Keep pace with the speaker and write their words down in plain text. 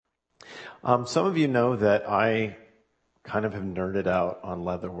Some of you know that I kind of have nerded out on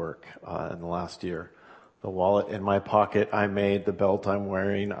leatherwork in the last year. The wallet in my pocket I made, the belt I'm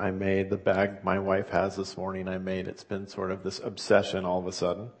wearing I made, the bag my wife has this morning I made. It's been sort of this obsession all of a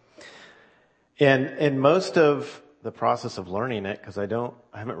sudden. And most of the process of learning it, because I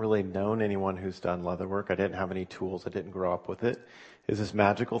haven't really known anyone who's done leatherwork. I didn't have any tools. I didn't grow up with it. Is this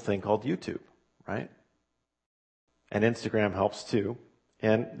magical thing called YouTube, right? And Instagram helps too.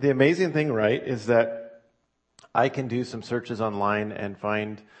 And the amazing thing, right, is that I can do some searches online and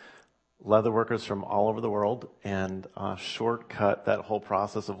find leatherworkers from all over the world and shortcut that whole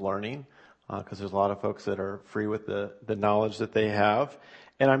process of learning because there's a lot of folks that are free with the knowledge that they have.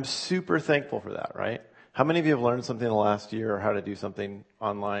 And I'm super thankful for that, right? How many of you have learned something in the last year or how to do something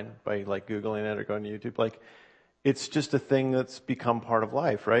online by like Googling it or going to YouTube? Like, it's just a thing that's become part of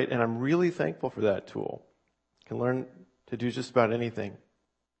life, right? And I'm really thankful for that tool. You can learn to do just about anything.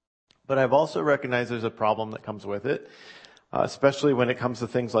 But I've also recognized there's a problem that comes with it, especially when it comes to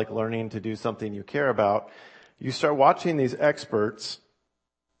things like learning to do something you care about. You start watching these experts,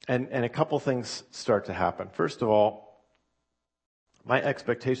 and a couple things start to happen. First of all, my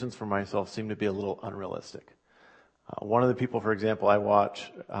expectations for myself seem to be a little unrealistic. One of the people, for example, I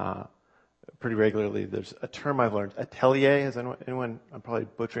watch pretty regularly, there's a term I've learned, atelier. Has anyone, I'm probably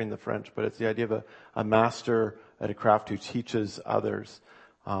butchering the French, but it's the idea of a master at a craft who teaches others.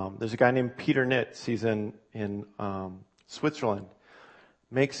 There's a guy named Peter Nitz. He's in Switzerland.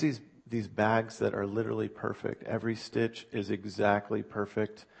 Makes these bags that are literally perfect. Every stitch is exactly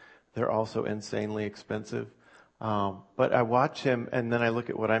perfect. They're also insanely expensive. But I watch him and then I look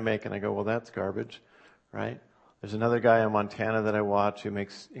at what I make and I go, well, that's garbage, right? There's another guy in Montana that I watch who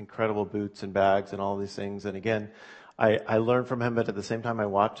makes incredible boots and bags and all these things. And again, I learn from him, but at the same time I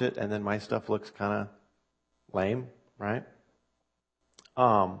watch it and then my stuff looks kind of lame, right?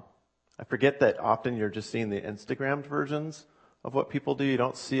 I forget that often you're just seeing the Instagrammed versions of what people do. You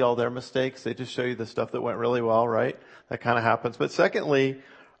don't see all their mistakes. They just show you the stuff that went really well, right? That kind of happens. But secondly,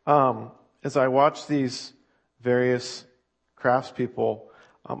 as I watch these various craftspeople,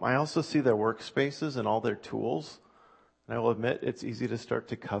 I also see their workspaces and all their tools. And I will admit it's easy to start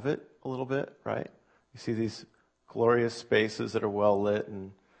to covet a little bit, right? You see these glorious spaces that are well lit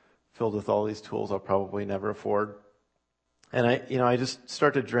and filled with all these tools I'll probably never afford. And I just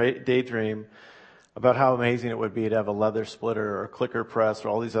start to daydream about how amazing it would be to have a leather splitter or a clicker press or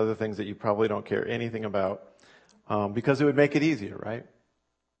all these other things that you probably don't care anything about, because it would make it easier, right?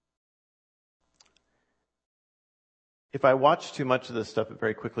 If I watch too much of this stuff, it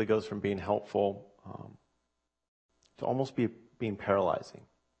very quickly goes from being helpful to almost being paralyzing,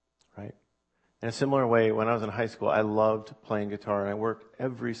 right? In a similar way, when I was in high school, I loved playing guitar, and I worked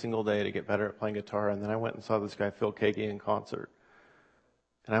every single day to get better at playing guitar, and then I went and saw this guy, Phil Keaggy, in concert.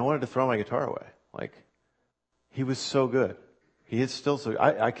 And I wanted to throw my guitar away. Like, he was so good. He is still so good.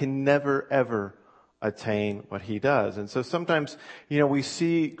 I can never, ever attain what he does. And so sometimes, we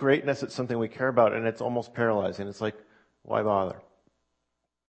see greatness at something we care about, and it's almost paralyzing. It's like, why bother?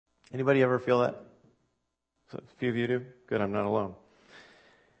 Anybody ever feel that? So a few of you do? Good, I'm not alone.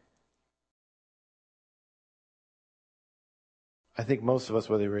 I think most of us,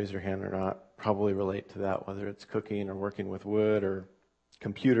 whether you raise your hand or not, probably relate to that, whether it's cooking or working with wood or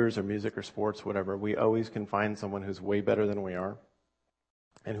computers or music or sports, whatever. We always can find someone who's way better than we are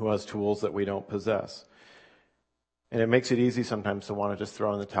and who has tools that we don't possess. And it makes it easy sometimes to want to just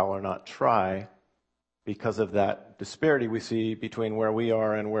throw in the towel or not try because of that disparity we see between where we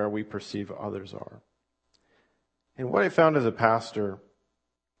are and where we perceive others are. And what I found as a pastor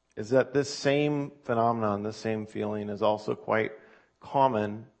is that this same phenomenon, this same feeling is also quite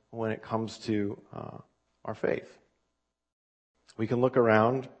common when it comes to our faith. We can look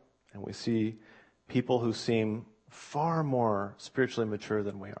around and we see people who seem far more spiritually mature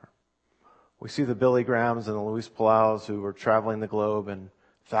than we are. We see the Billy Grahams and the Luis Palaus who are traveling the globe and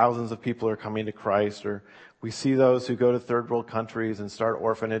thousands of people are coming to Christ, or we see those who go to third world countries and start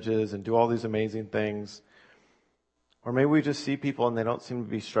orphanages and do all these amazing things. Or maybe we just see people and they don't seem to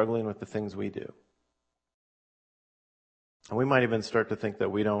be struggling with the things we do. And we might even start to think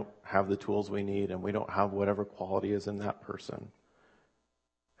that we don't have the tools we need and we don't have whatever quality is in that person.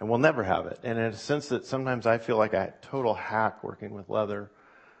 And we'll never have it. And in a sense that sometimes I feel like a total hack working with leather.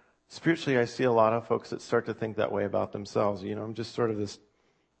 Spiritually, I see a lot of folks that start to think that way about themselves. I'm just sort of this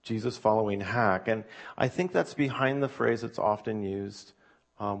Jesus following hack. And I think that's behind the phrase that's often used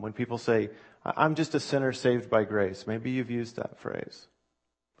when people say, I'm just a sinner saved by grace. Maybe you've used that phrase.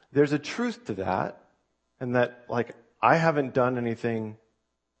 There's a truth to that, and that, like, I haven't done anything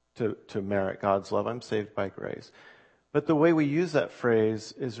to merit God's love. I'm saved by grace. But the way we use that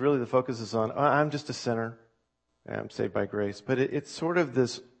phrase is really the focus is on, I'm just a sinner. I'm saved by grace. But it's sort of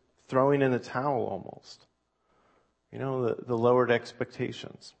this throwing in the towel almost. The lowered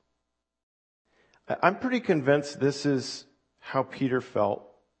expectations. I'm pretty convinced this is how Peter felt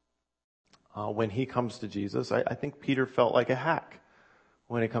when he comes to Jesus. I think Peter felt like a hack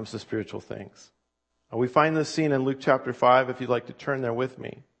when it comes to spiritual things. We find this scene in Luke chapter 5, if you'd like to turn there with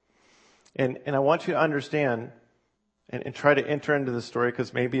me. And I want you to understand and try to enter into the story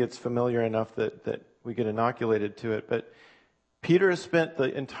because maybe it's familiar enough that we get inoculated to it. But Peter has spent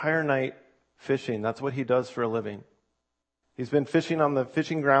the entire night fishing. That's what he does for a living. He's been fishing on the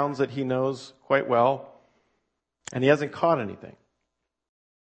fishing grounds that he knows quite well, and he hasn't caught anything.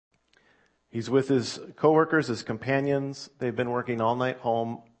 He's with his coworkers, his companions. They've been working all night,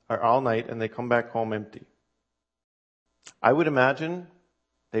 and they come back home empty. I would imagine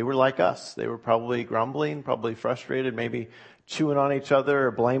they were like us. They were probably grumbling, probably frustrated, maybe chewing on each other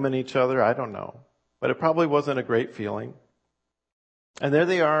or blaming each other. I don't know. But it probably wasn't a great feeling. And there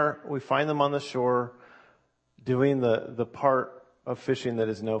they are. We find them on the shore doing the part of fishing that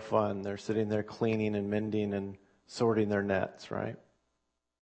is no fun. They're sitting there cleaning and mending and sorting their nets, right?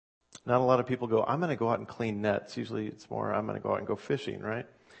 Not a lot of people go, I'm going to go out and clean nets. Usually it's more, I'm going to go out and go fishing, right?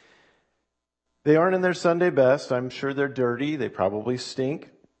 They aren't in their Sunday best. I'm sure they're dirty. They probably stink.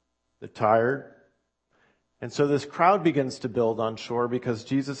 They're tired. And so this crowd begins to build on shore because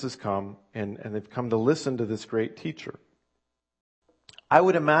Jesus has come and they've come to listen to this great teacher. I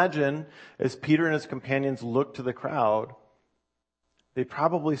would imagine as Peter and his companions look to the crowd, they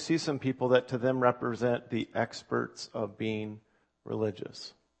probably see some people that to them represent the experts of being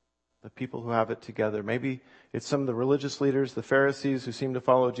religious. The people who have it together. Maybe it's some of the religious leaders, the Pharisees who seem to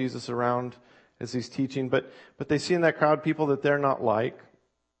follow Jesus around as he's teaching, but they see in that crowd people that they're not like.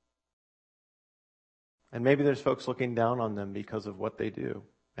 And maybe there's folks looking down on them because of what they do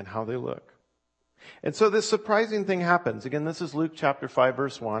and how they look. And so this surprising thing happens. Again, this is Luke chapter 5,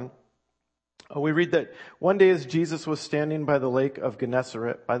 verse 1. We read that one day as Jesus was standing by the lake of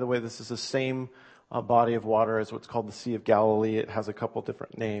Gennesaret, by the way, this is the same body of water as what's called the Sea of Galilee. It has a couple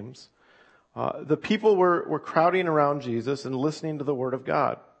different names. The people were crowding around Jesus and listening to the word of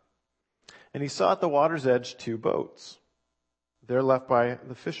God. And he saw at the water's edge 2 boats. They're left by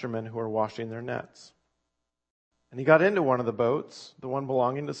the fishermen who are washing their nets. And he got into one of the boats, the one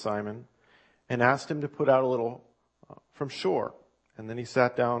belonging to Simon, and asked him to put out a little from shore. And then he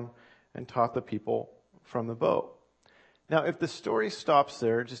sat down and taught the people from the boat. Now, if the story stops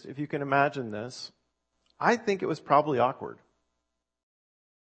there, just if you can imagine this, I think it was probably awkward.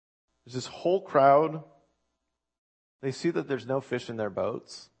 There's this whole crowd. They see that there's no fish in their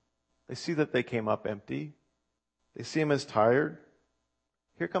boats. They see that they came up empty. They see him as tired.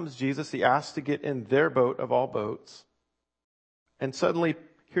 Here comes Jesus. He asks to get in their boat of all boats. And suddenly,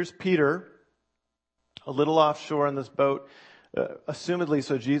 here's Peter, a little offshore in this boat, assumedly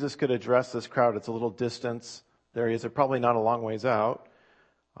so Jesus could address this crowd. It's a little distance. There he is. They're probably not a long ways out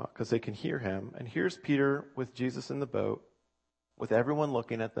because they can hear him. And here's Peter with Jesus in the boat, with everyone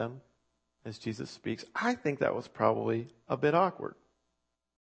looking at them as Jesus speaks. I think that was probably a bit awkward.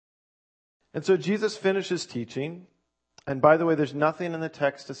 And so Jesus finishes teaching. And by the way, there's nothing in the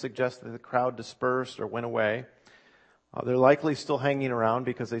text to suggest that the crowd dispersed or went away. They're likely still hanging around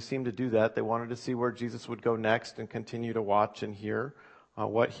because they seem to do that. They wanted to see where Jesus would go next and continue to watch and hear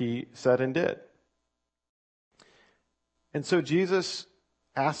what he said and did. And so Jesus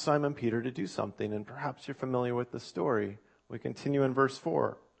asked Simon Peter to do something, and perhaps you're familiar with the story. We continue in verse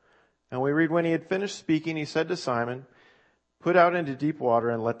 4. And we read, when he had finished speaking, he said to Simon, put out into deep water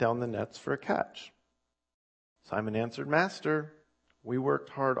and let down the nets for a catch. Simon answered, Master, we worked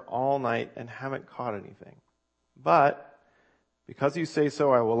hard all night and haven't caught anything. But because you say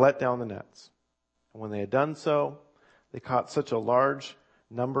so, I will let down the nets. And when they had done so, they caught such a large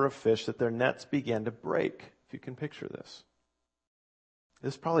number of fish that their nets began to break, if you can picture this.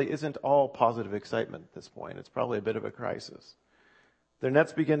 This probably isn't all positive excitement at this point. It's probably a bit of a crisis. Their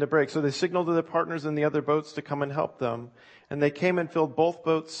nets began to break. So they signaled to their partners in the other boats to come and help them. And they came and filled both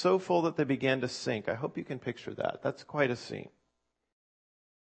boats so full that they began to sink. I hope you can picture that. That's quite a scene.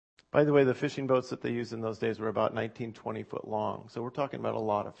 By the way, the fishing boats that they used in those days were about 19, 20 foot long. So we're talking about a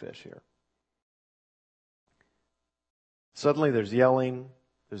lot of fish here. Suddenly there's yelling,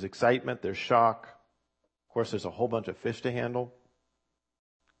 there's excitement, there's shock. Of course, there's a whole bunch of fish to handle.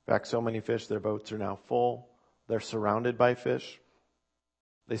 In fact, so many fish, their boats are now full. They're surrounded by fish.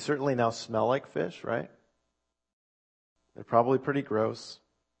 They certainly now smell like fish, right? They're probably pretty gross.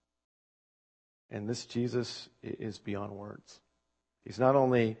 And this Jesus is beyond words. He's not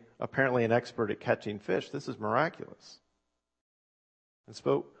only apparently an expert at catching fish, this is miraculous. And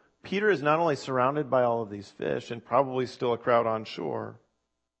so Peter is not only surrounded by all of these fish and probably still a crowd on shore,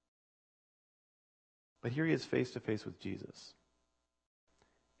 but here he is face to face with Jesus.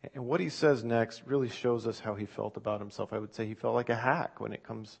 And what he says next really shows us how he felt about himself. I would say he felt like a hack when it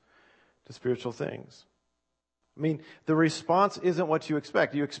comes to spiritual things. I mean, the response isn't what you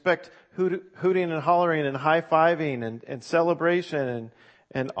expect. You expect hooting and hollering and high-fiving and celebration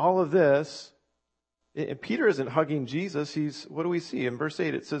and all of this. And Peter isn't hugging Jesus. What do we see? In verse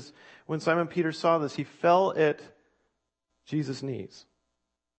 8 it says, when Simon Peter saw this, he fell at Jesus' knees.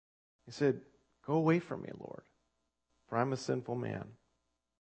 He said, "Go away from me, Lord, for I'm a sinful man."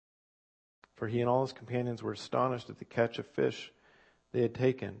 For he and all his companions were astonished at the catch of fish they had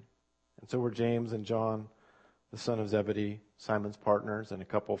taken. And so were James and John, the son of Zebedee, Simon's partners, and a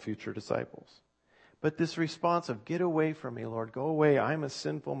couple future disciples. But this response of, "Get away from me, Lord, go away, I'm a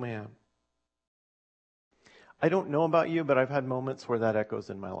sinful man." I don't know about you, but I've had moments where that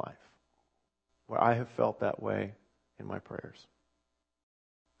echoes in my life, where I have felt that way in my prayers.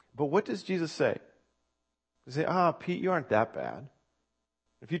 But what does Jesus say? He say, Pete, you aren't that bad.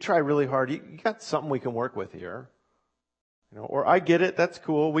 If you try really hard, you got something we can work with here. Or I get it, that's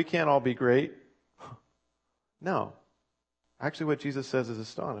cool, we can't all be great. No. Actually, what Jesus says is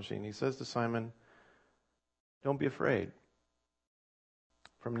astonishing. He says to Simon, "Don't be afraid.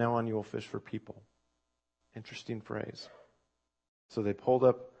 From now on, you will fish for people." Interesting phrase. So they pulled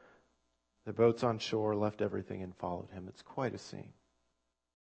up their boats on shore, left everything, and followed him. It's quite a scene.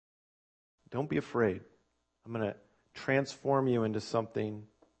 Don't be afraid. I'm going to transform you into something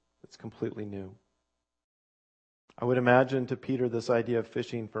that's completely new. I would imagine to Peter this idea of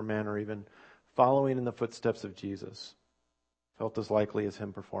fishing for men or even following in the footsteps of Jesus felt as likely as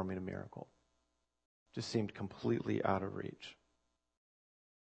him performing a miracle. Just seemed completely out of reach.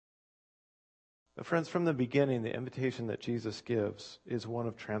 But friends, from the beginning, the invitation that Jesus gives is one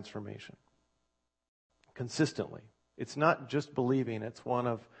of transformation. Consistently. It's not just believing, it's one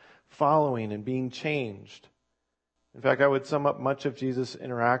of following and being changed. In fact, I would sum up much of Jesus'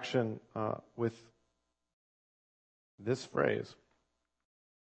 interaction with this phrase.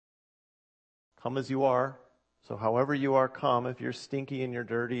 Come as you are. So however you are, come. If you're stinky and you're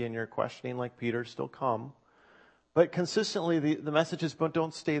dirty and you're questioning like Peter, still come. But consistently, the message is, but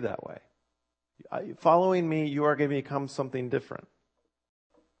don't stay that way. Following me, you are going to become something different.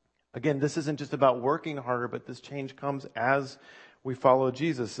 Again, this isn't just about working harder, but this change comes as we follow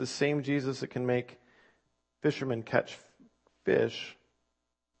Jesus. This same Jesus that can make fishermen catch fish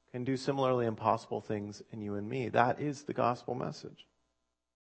can do similarly impossible things in you and me. That is the gospel message.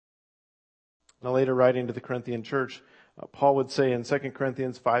 Now, later writing to the Corinthian church, Paul would say in 2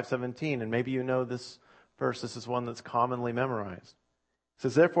 Corinthians 5:17, and maybe you know this verse, this is one that's commonly memorized. It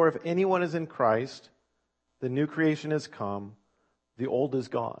says, "Therefore, if anyone is in Christ, the new creation has come, the old is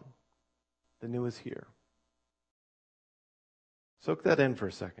gone, the new is here." Soak that in for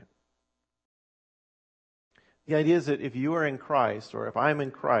a second. The idea is that if you are in Christ, or if I'm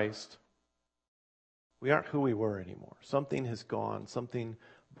in Christ, we aren't who we were anymore. Something has gone, something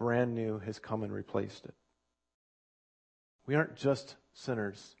brand new has come and replaced it. We aren't just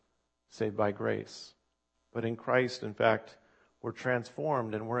sinners saved by grace, but in Christ, in fact, we're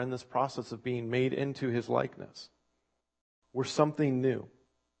transformed and we're in this process of being made into his likeness. We're something new,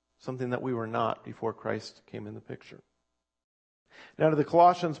 something that we were not before Christ came in the picture. Now to the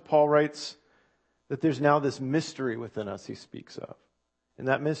Colossians, Paul writes that there's now this mystery within us he speaks of. And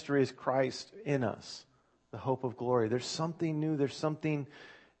that mystery is Christ in us, the hope of glory. There's something new, there's something,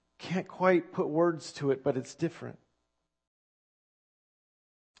 can't quite put words to it, but it's different.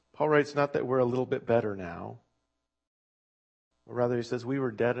 Paul writes not that we're a little bit better now, but rather he says we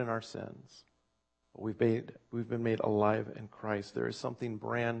were dead in our sins, but we've been made alive in Christ. There is something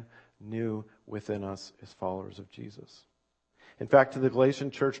brand new within us as followers of Jesus. In fact, to the Galatian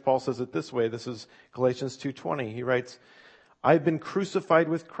church, Paul says it this way. This is Galatians 2:20. He writes, "I've been crucified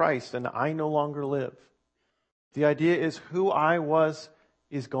with Christ, and I no longer live." The idea is who I was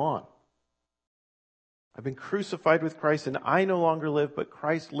is gone. I've been crucified with Christ, and I no longer live, but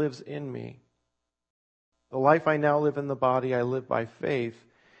Christ lives in me. The life I now live in the body, I live by faith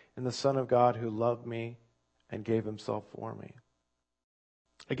in the Son of God who loved me and gave himself for me.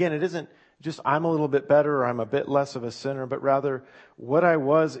 Again, it isn't just I'm a little bit better or I'm a bit less of a sinner, but rather what I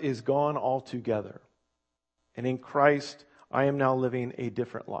was is gone altogether. And in Christ, I am now living a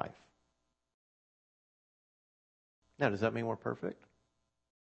different life. Now, does that mean we're perfect?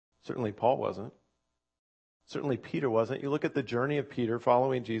 Certainly Paul wasn't. Certainly Peter wasn't. You look at the journey of Peter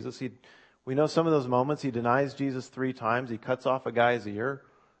following Jesus. We know some of those moments. He denies Jesus 3 times. He cuts off a guy's ear.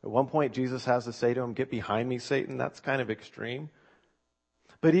 At one point, Jesus has to say to him, "Get behind me, Satan." That's kind of extreme.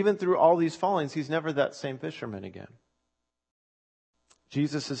 But even through all these fallings, he's never that same fisherman again.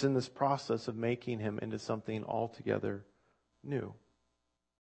 Jesus is in this process of making him into something altogether new.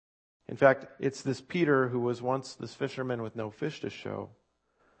 In fact, it's this Peter, who was once this fisherman with no fish to show,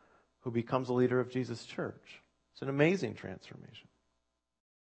 who becomes a leader of Jesus' church. It's an amazing transformation.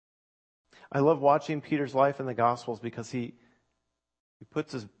 I love watching Peter's life in the Gospels because he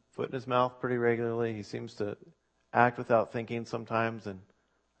puts his foot in his mouth pretty regularly. He seems to act without thinking sometimes, and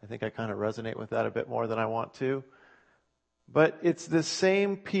I think I kind of resonate with that a bit more than I want to. But it's this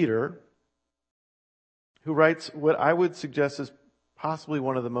same Peter who writes what I would suggest is possibly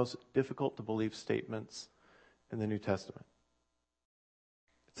one of the most difficult to believe statements in the New Testament.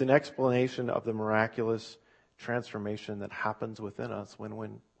 It's an explanation of the miraculous transformation that happens within us when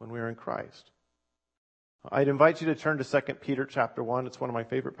we're in Christ. I'd invite you to turn to 2 Peter chapter 1. It's one of my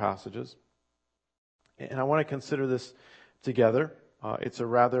favorite passages. And I want to consider this together. It's a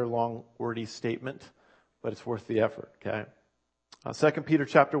rather long, wordy statement, but it's worth the effort, okay? 2 Peter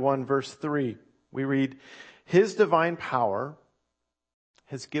chapter 1, verse 3, we read, "His divine power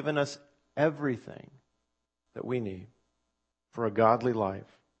has given us everything that we need for a godly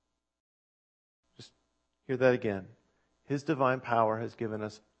life." Just hear that again. His divine power has given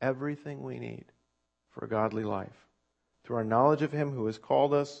us everything we need for a godly life through our knowledge of him who has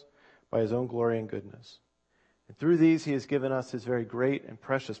called us by his own glory and goodness. And through these he has given us his very great and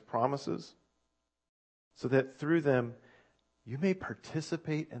precious promises, so that through them you may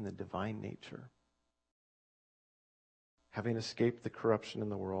participate in the divine nature, having escaped the corruption in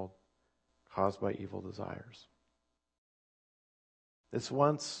the world caused by evil desires. This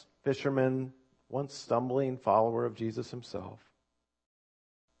once fisherman, once stumbling follower of Jesus himself,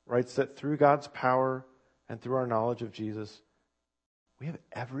 writes that through God's power and through our knowledge of Jesus, we have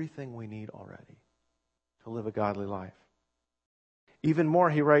everything we need already to live a godly life. Even more,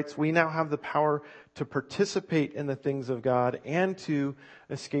 he writes, we now have the power to participate in the things of God and to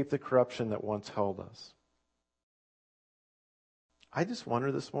escape the corruption that once held us. I just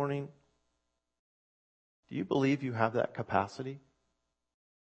wonder this morning, do you believe you have that capacity?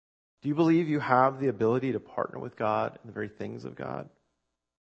 Do you believe you have the ability to partner with God in the very things of God?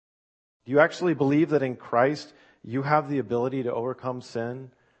 Do you actually believe that in Christ you have the ability to overcome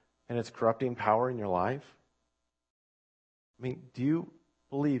sin and its corrupting power in your life? I mean, do you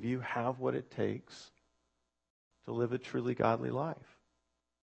believe you have what it takes to live a truly godly life?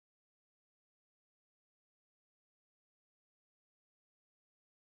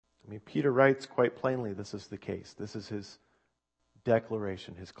 I mean, Peter writes quite plainly this is the case. This is his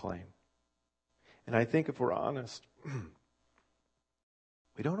declaration, his claim. And I think if we're honest,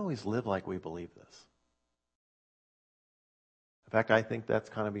 we don't always live like we believe this. In fact, I think that's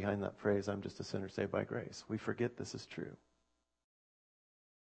kind of behind that phrase, I'm just a sinner saved by grace. We forget this is true.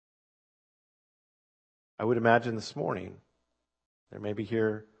 I would imagine this morning, there may be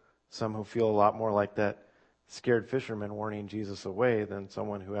here some who feel a lot more like that scared fisherman warning Jesus away than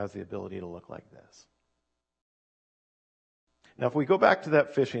someone who has the ability to look like this. Now, if we go back to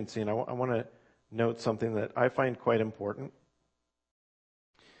that fishing scene, I want to note something that I find quite important.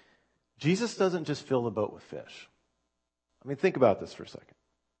 Jesus doesn't just fill the boat with fish. I mean, think about this for a second.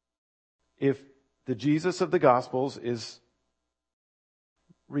 If the Jesus of the Gospels is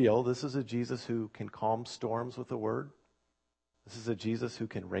real, this is a Jesus who can calm storms with a word. This is a Jesus who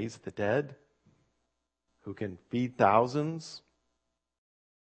can raise the dead, who can feed thousands.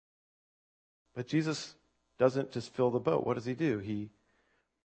 But Jesus doesn't just fill the boat. What does he do? He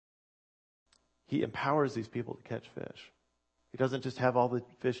empowers these people to catch fish. He doesn't just have all the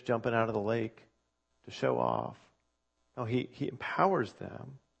fish jumping out of the lake to show off. No, he empowers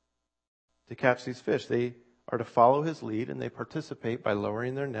them to catch these fish. They are to follow his lead, and they participate by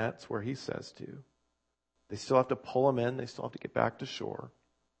lowering their nets where he says to. They still have to pull them in. They still have to get back to shore.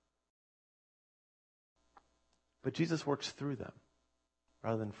 But Jesus works through them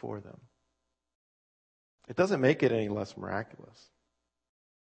rather than for them. It doesn't make it any less miraculous.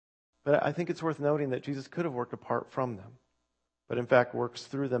 But I think it's worth noting that Jesus could have worked apart from them, but in fact works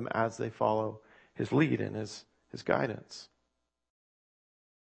through them as they follow his lead and his guidance.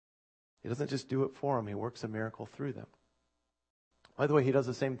 He doesn't just do it for them, he works a miracle through them. By the way, he does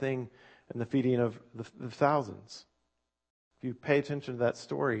the same thing in the feeding of the thousands. If you pay attention to that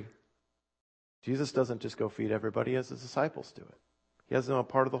story, Jesus doesn't just go feed everybody as his disciples do it. He has them a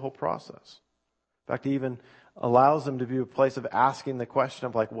part of the whole process. In fact, he even allows them to be a place of asking the question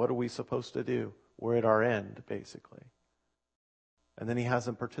of like, what are we supposed to do? We're at our end, basically. And then he has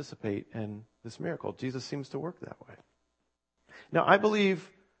them participate in this miracle. Jesus seems to work that way. Now, I believe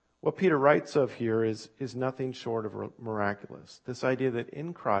What Peter writes of here is nothing short of miraculous. This idea that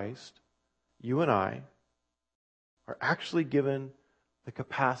in Christ, you and I are actually given the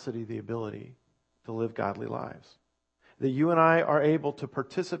capacity, the ability to live godly lives. That you and I are able to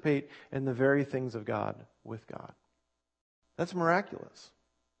participate in the very things of God with God. That's miraculous.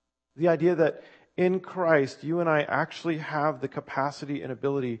 The idea that in Christ, you and I actually have the capacity and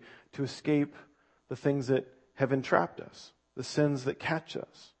ability to escape the things that have entrapped us, the sins that catch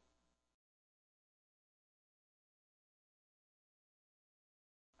us.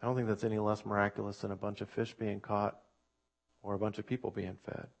 I don't think that's any less miraculous than a bunch of fish being caught or a bunch of people being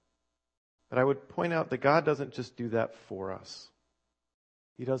fed. But I would point out that God doesn't just do that for us.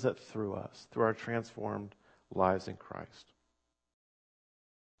 He does that through us, through our transformed lives in Christ.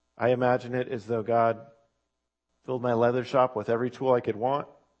 I imagine it as though God filled my leather shop with every tool I could want,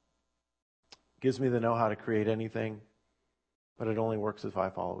 gives me the know-how to create anything, but it only works if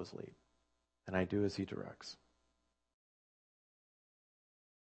I follow his lead, and I do as he directs.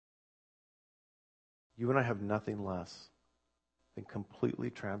 You and I have nothing less than completely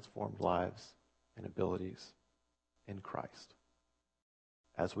transformed lives and abilities in Christ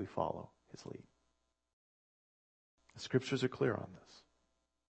as we follow his lead. The scriptures are clear on this.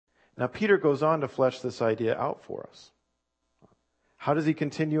 Now, Peter goes on to flesh this idea out for us. How does he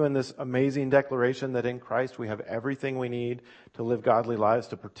continue in this amazing declaration that in Christ we have everything we need to live godly lives,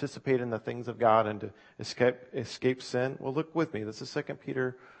 to participate in the things of God, and to escape sin? Well, look with me. This is 2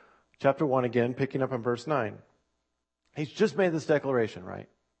 Peter chapter 1 again, picking up in verse 9. He's just made this declaration, right?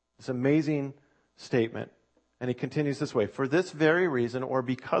 This amazing statement. And he continues this way. For this very reason, or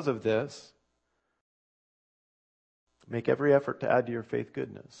because of this, make every effort to add to your faith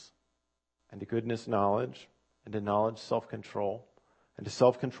goodness, and to goodness knowledge, and to knowledge self-control, and to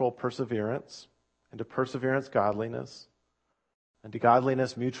self-control perseverance, and to perseverance godliness, and to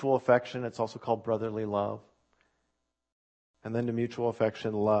godliness mutual affection. It's also called brotherly love. And then to mutual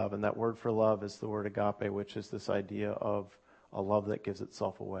affection, love. And that word for love is the word agape, which is this idea of a love that gives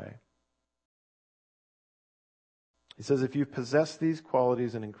itself away. He says, if you possess these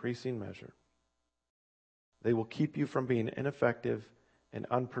qualities in increasing measure, they will keep you from being ineffective and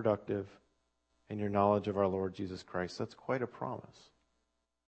unproductive in your knowledge of our Lord Jesus Christ. That's quite a promise,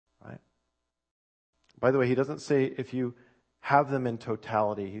 right? By the way, he doesn't say if you have them in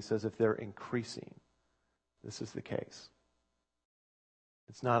totality. He says if they're increasing. This is the case.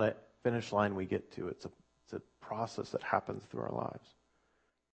 It's not a finish line we get to. It's a process that happens through our lives.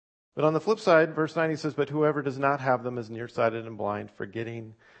 But on the flip side, verse 9, he says, but whoever does not have them is nearsighted and blind,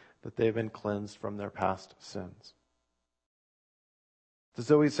 forgetting that they've been cleansed from their past sins. It's as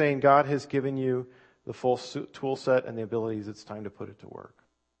though he's saying God has given you the full tool set and the abilities. It's time to put it to work.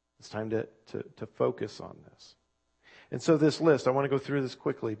 It's time to focus on this. And so this list, I want to go through this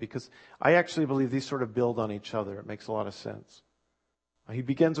quickly because I actually believe these sort of build on each other. It makes a lot of sense. He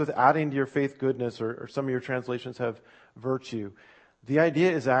begins with adding to your faith goodness, or some of your translations have virtue. The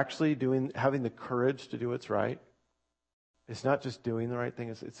idea is actually having the courage to do what's right. It's not just doing the right thing.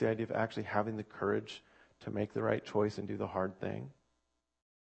 It's the idea of actually having the courage to make the right choice and do the hard thing.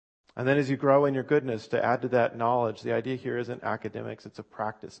 And then as you grow in your goodness, to add to that knowledge, the idea here isn't academics, it's a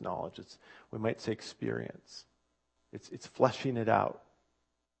practice knowledge. It's, we might say, experience. It's fleshing it out.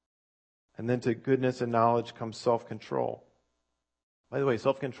 And then to goodness and knowledge comes self-control. By the way,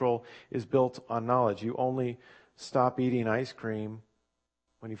 self-control is built on knowledge. You only stop eating ice cream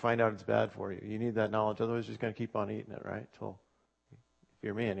when you find out it's bad for you. You need that knowledge, otherwise you're just going to keep on eating it, right? If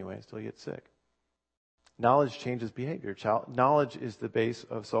you're me anyways, till you get sick. Knowledge changes behavior. Knowledge is the base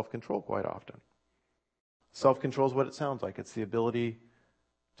of self-control quite often. Self-control is what it sounds like. It's the ability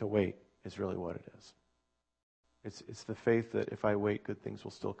to wait is really what it is. It's the faith that if I wait, good things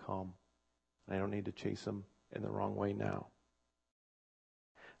will still come. And I don't need to chase them in the wrong way now.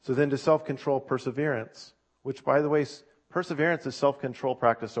 So then to self-control, perseverance, which, by the way, perseverance is self-control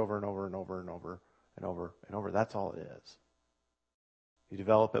practiced over and over and over and over and over and over. That's all it is. You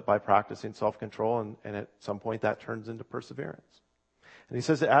develop it by practicing self-control, and at some point that turns into perseverance. And he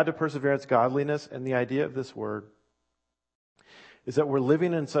says to add to perseverance godliness, and the idea of this word is that we're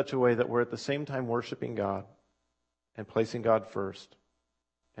living in such a way that we're at the same time worshiping God and placing God first,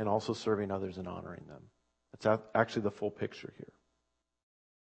 and also serving others and honoring them. That's actually the full picture here.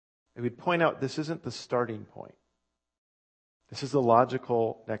 And we'd point out this isn't the starting point. This is the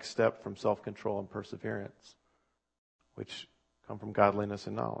logical next step from self-control and perseverance, which come from godliness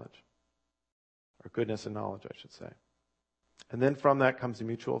and knowledge, or goodness and knowledge, I should say. And then from that comes the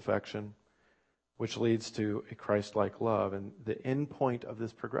mutual affection, which leads to a Christ-like love. And the end point of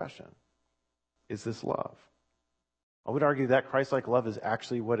this progression is this love. I would argue that Christ-like love is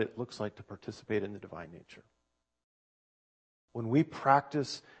actually what it looks like to participate in the divine nature. When we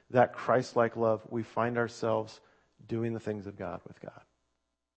practice that Christ-like love, we find ourselves doing the things of God with God.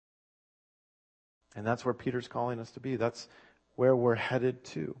 And that's where Peter's calling us to be. That's where we're headed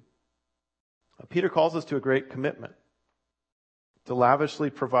to. Peter calls us to a great commitment to lavishly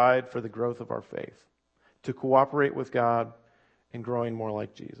provide for the growth of our faith, to cooperate with God in growing more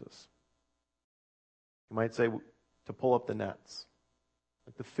like Jesus. You might say to pull up the nets.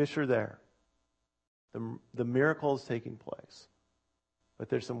 Like the fish are there. The miracle is taking place. But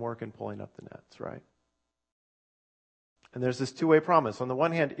there's some work in pulling up the nets, right? And there's this two-way promise. On the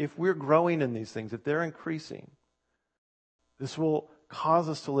one hand, if we're growing in these things, if they're increasing, this will cause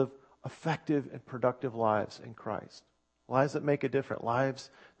us to live effective and productive lives in Christ. Lives that make a difference. Lives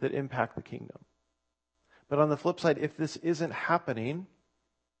that impact the kingdom. But on the flip side, if this isn't happening,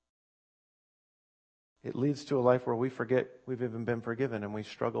 it leads to a life where we forget we've even been forgiven and we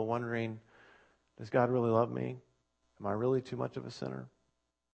struggle wondering, does God really love me? Am I really too much of a sinner?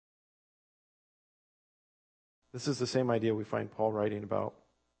 This is the same idea we find Paul writing about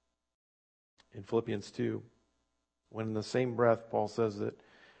in Philippians 2, when in the same breath Paul says that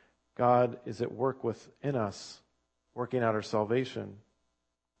God is at work within us, working out our salvation,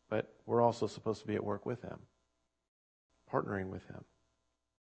 but we're also supposed to be at work with Him, partnering with Him.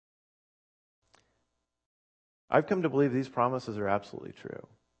 I've come to believe these promises are absolutely true,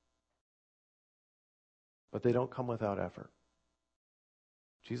 but they don't come without effort.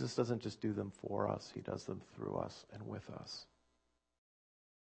 Jesus doesn't just do them for us, He does them through us and with us.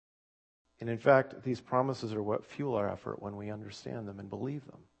 And in fact, these promises are what fuel our effort when we understand them and believe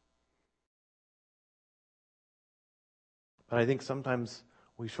them. But I think sometimes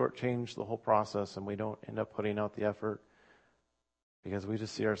we shortchange the whole process and we don't end up putting out the effort because we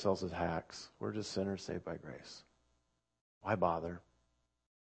just see ourselves as hacks. We're just sinners saved by grace. Why bother?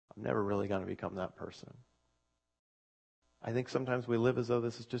 I'm never really going to become that person. I think sometimes we live as though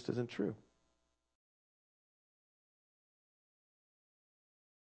this just isn't true.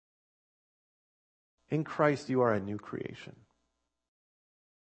 In Christ, you are a new creation.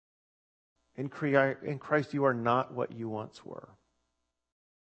 In Christ, you are not what you once were.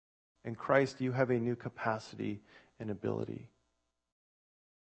 In Christ, you have a new capacity and ability.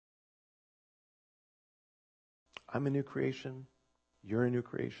 I'm a new creation. You're a new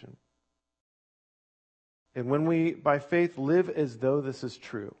creation. And when we, by faith, live as though this is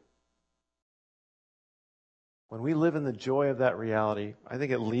true, when we live in the joy of that reality, I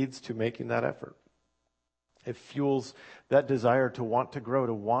think it leads to making that effort. It fuels that desire to want to grow,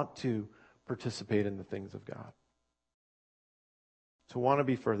 to want to participate in the things of God, to want to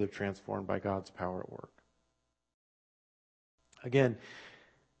be further transformed by God's power at work. Again,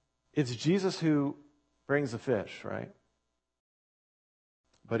 it's Jesus who brings the fish, right?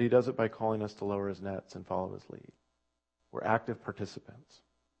 But He does it by calling us to lower His nets and follow His lead. We're active participants.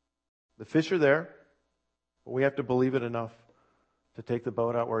 The fish are there, but we have to believe it enough to take the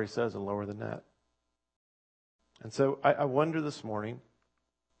boat out where He says and lower the net. And so I wonder this morning,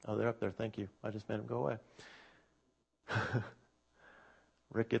 oh, they're up there, thank you. I just made them go away.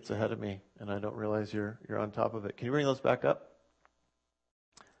 Rick gets ahead of me, and I don't realize you're on top of it. Can you bring those back up?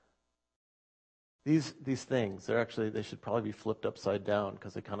 These things, they should probably be flipped upside down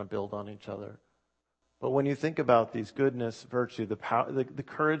because they kind of build on each other. But when you think about these, goodness, virtue, the power, the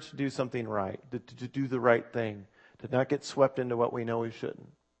courage to do something right, to do the right thing, to not get swept into what we know we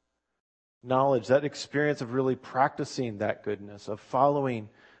shouldn't. Knowledge, that experience of really practicing that goodness, of following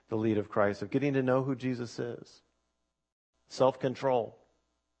the lead of Christ, of getting to know who Jesus is. Self-control,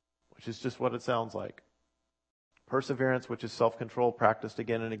 which is just what it sounds like. Perseverance, which is self-control practiced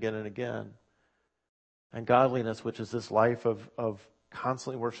again and again and again. And godliness, which is this life of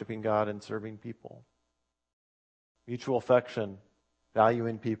constantly worshiping God and serving people. Mutual affection,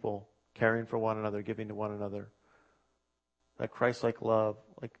 valuing people, caring for one another, giving to one another. That Christ-like love.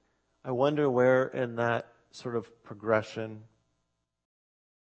 I wonder where in that sort of progression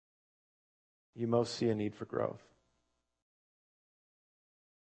you most see a need for growth.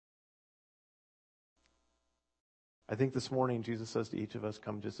 I think this morning Jesus says to each of us,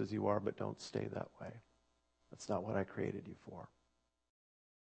 come just as you are, but don't stay that way. That's not what I created you for.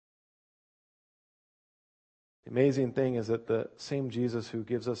 The amazing thing is that the same Jesus who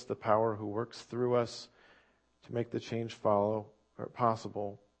gives us the power, who works through us to make the change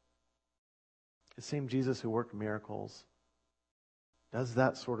possible, the same Jesus who worked miracles, does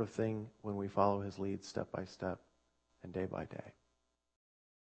that sort of thing when we follow His lead step by step and day by day.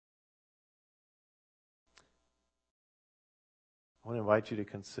 I want to invite you to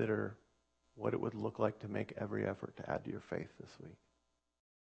consider what it would look like to make every effort to add to your faith this week.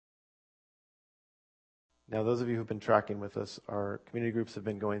 Now, those of you who've been tracking with us, our community groups have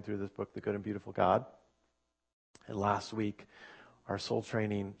been going through this book, The Good and Beautiful God. And last week, our soul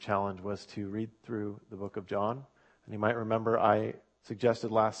training challenge was to read through the book of John. And you might remember I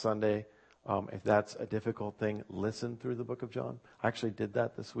suggested last Sunday, if that's a difficult thing, listen through the book of John. I actually did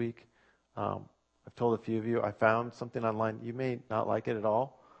that this week. I've told a few of you, I found something online. You may not like it at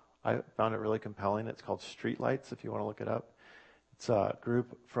all. I found it really compelling. It's called Streetlights, if you want to look it up. It's a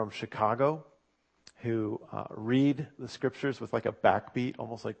group from Chicago who read the scriptures with like a backbeat,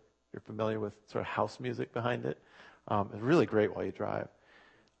 almost like you're familiar with sort of house music behind it. It's really great while you drive.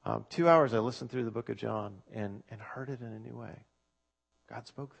 2 hours I listened through the book of John and heard it in a new way. God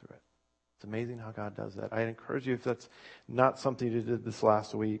spoke through it. It's amazing how God does that. I encourage you, if that's not something you did this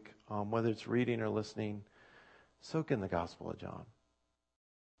last week, whether it's reading or listening, soak in the Gospel of John.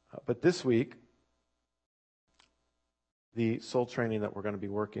 But this week, the soul training that we're going to be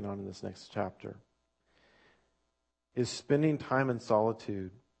working on in this next chapter is spending time in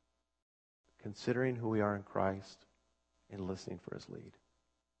solitude, considering who we are in Christ, and listening for his lead.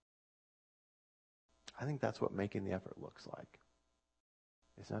 I think that's what making the effort looks like.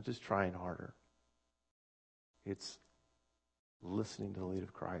 It's not just trying harder. It's listening to the lead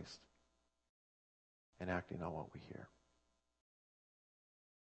of Christ and acting on what we hear.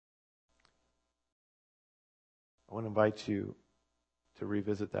 I want to invite you to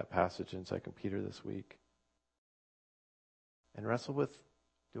revisit that passage in 2 Peter this week and wrestle with,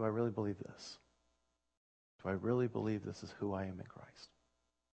 do I really believe this? Do I really believe this is who I am in Christ?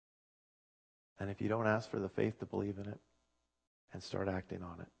 And if you don't ask for the faith to believe in it, and start acting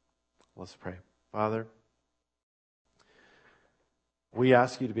on it. Let's pray. Father, we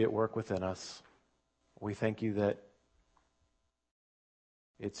ask you to be at work within us. We thank you that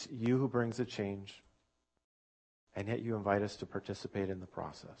it's you who brings the change, and yet you invite us to participate in the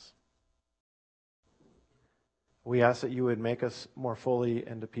process. We ask that you would make us more fully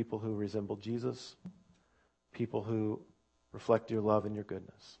into people who resemble Jesus, people who reflect your love and your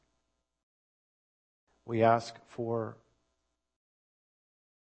goodness. We ask for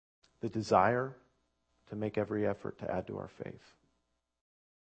the desire to make every effort to add to our faith.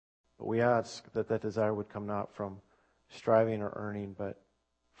 But we ask that that desire would come not from striving or earning, but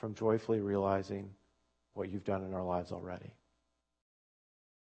from joyfully realizing what you've done in our lives already.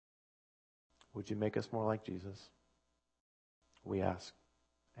 Would you make us more like Jesus? We ask.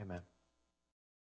 Amen.